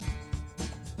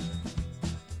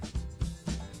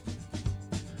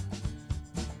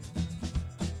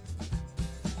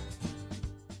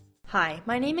Hi,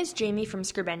 my name is Jamie from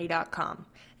Scribendi.com,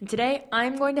 and today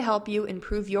I'm going to help you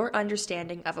improve your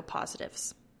understanding of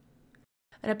appositives.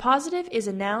 An appositive is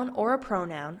a noun or a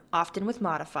pronoun, often with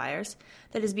modifiers,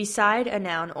 that is beside a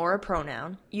noun or a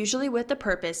pronoun, usually with the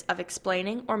purpose of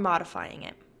explaining or modifying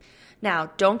it.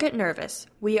 Now, don't get nervous.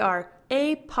 We are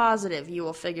appositive you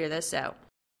will figure this out.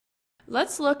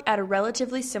 Let's look at a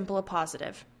relatively simple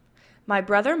appositive. My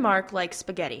brother Mark likes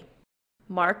spaghetti.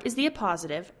 Mark is the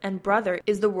appositive, and brother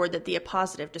is the word that the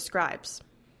appositive describes.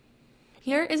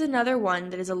 Here is another one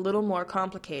that is a little more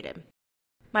complicated.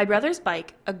 My brother's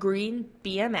bike, a green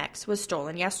BMX, was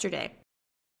stolen yesterday.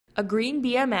 A green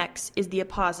BMX is the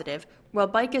appositive, while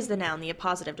bike is the noun the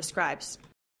appositive describes.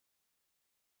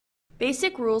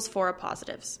 Basic rules for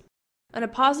appositives. An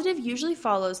appositive usually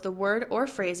follows the word or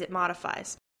phrase it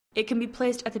modifies. It can be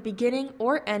placed at the beginning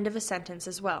or end of a sentence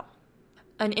as well.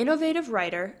 An innovative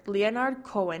writer, Leonard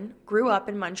Cohen, grew up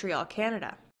in Montreal,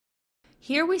 Canada.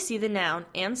 Here we see the noun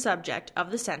and subject of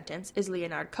the sentence is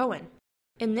Leonard Cohen.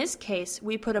 In this case,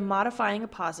 we put a modifying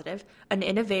appositive, an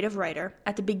innovative writer,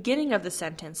 at the beginning of the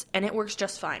sentence, and it works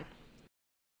just fine.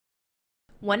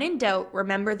 When in doubt,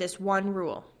 remember this one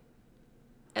rule.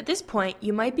 At this point,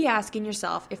 you might be asking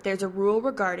yourself if there's a rule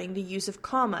regarding the use of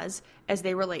commas as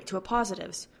they relate to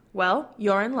appositives. Well,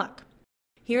 you're in luck.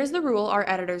 Here's the rule our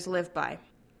editors live by.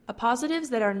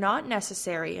 Appositives that are not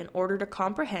necessary in order to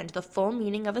comprehend the full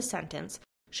meaning of a sentence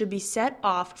should be set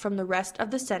off from the rest of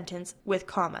the sentence with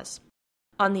commas.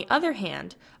 On the other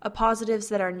hand, appositives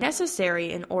that are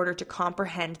necessary in order to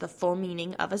comprehend the full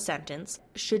meaning of a sentence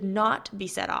should not be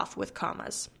set off with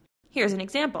commas. Here's an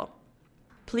example.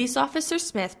 Police Officer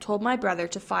Smith told my brother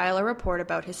to file a report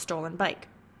about his stolen bike.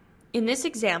 In this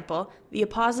example, the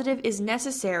appositive is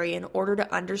necessary in order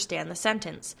to understand the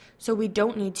sentence, so we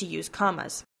don't need to use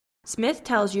commas. Smith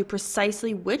tells you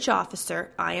precisely which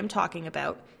officer I am talking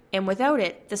about, and without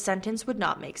it, the sentence would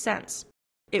not make sense.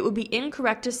 It would be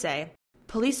incorrect to say,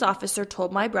 Police officer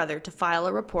told my brother to file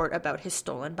a report about his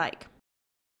stolen bike.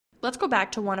 Let's go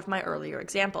back to one of my earlier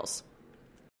examples.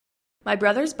 My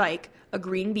brother's bike, a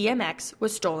green BMX,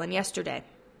 was stolen yesterday.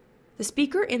 The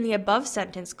speaker in the above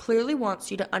sentence clearly wants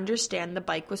you to understand the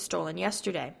bike was stolen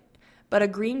yesterday, but a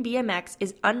green BMX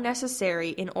is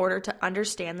unnecessary in order to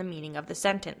understand the meaning of the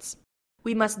sentence.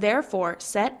 We must therefore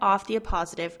set off the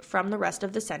appositive from the rest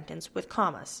of the sentence with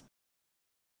commas.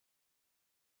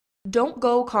 Don't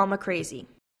go comma crazy.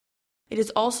 It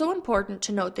is also important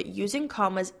to note that using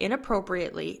commas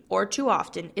inappropriately or too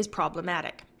often is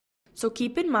problematic. So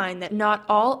keep in mind that not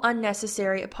all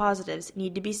unnecessary appositives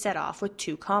need to be set off with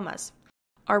 2 commas.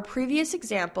 Our previous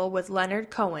example with Leonard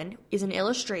Cohen is an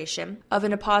illustration of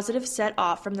an appositive set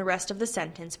off from the rest of the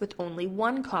sentence with only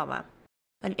 1 comma.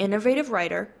 An innovative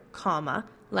writer, comma,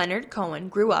 Leonard Cohen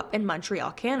grew up in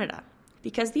Montreal, Canada.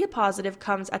 Because the appositive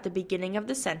comes at the beginning of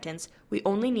the sentence, we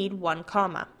only need 1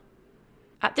 comma.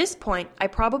 At this point, I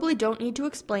probably don't need to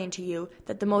explain to you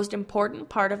that the most important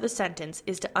part of the sentence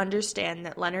is to understand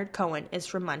that Leonard Cohen is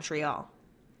from Montreal.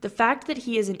 The fact that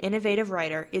he is an innovative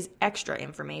writer is extra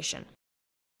information.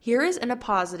 Here is an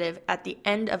appositive at the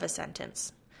end of a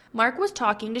sentence. Mark was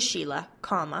talking to Sheila,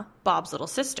 comma, Bob's little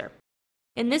sister.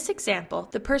 In this example,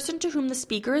 the person to whom the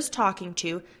speaker is talking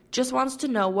to just wants to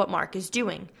know what Mark is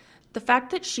doing. The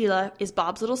fact that Sheila is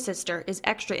Bob's little sister is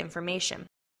extra information.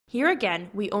 Here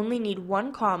again, we only need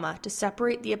 1 comma to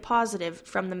separate the appositive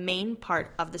from the main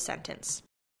part of the sentence.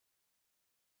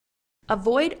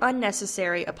 Avoid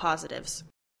unnecessary appositives.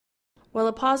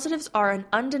 While appositives are an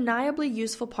undeniably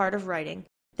useful part of writing,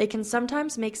 they can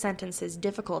sometimes make sentences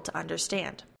difficult to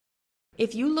understand.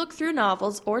 If you look through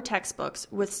novels or textbooks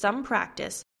with some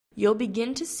practice, you'll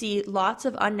begin to see lots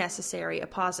of unnecessary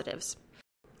appositives.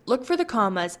 Look for the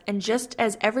commas, and just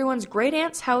as everyone's great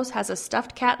aunt's house has a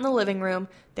stuffed cat in the living room,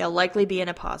 they'll likely be an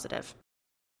appositive.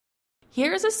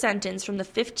 Here is a sentence from the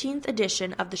 15th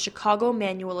edition of the Chicago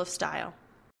Manual of Style.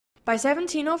 By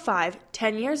 1705,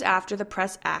 10 years after the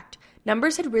Press Act,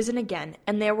 numbers had risen again,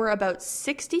 and there were about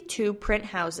 62 print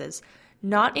houses,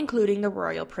 not including the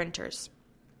royal printers.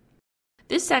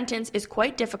 This sentence is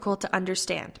quite difficult to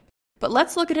understand, but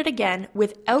let's look at it again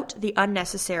without the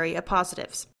unnecessary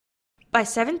appositives. By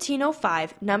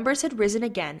 1705, numbers had risen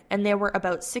again, and there were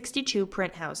about 62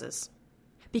 print houses.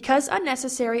 Because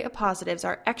unnecessary appositives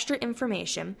are extra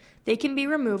information, they can be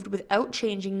removed without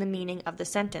changing the meaning of the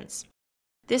sentence.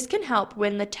 This can help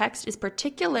when the text is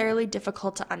particularly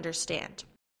difficult to understand.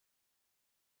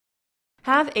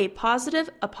 Have a positive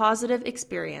appositive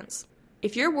experience.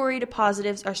 If you're worried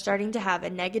appositives are starting to have a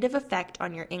negative effect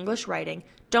on your English writing,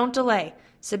 don't delay.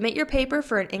 Submit your paper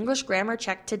for an English grammar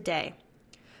check today.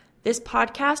 This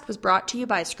podcast was brought to you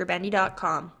by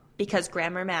Scribendi.com. because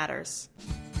grammar matters.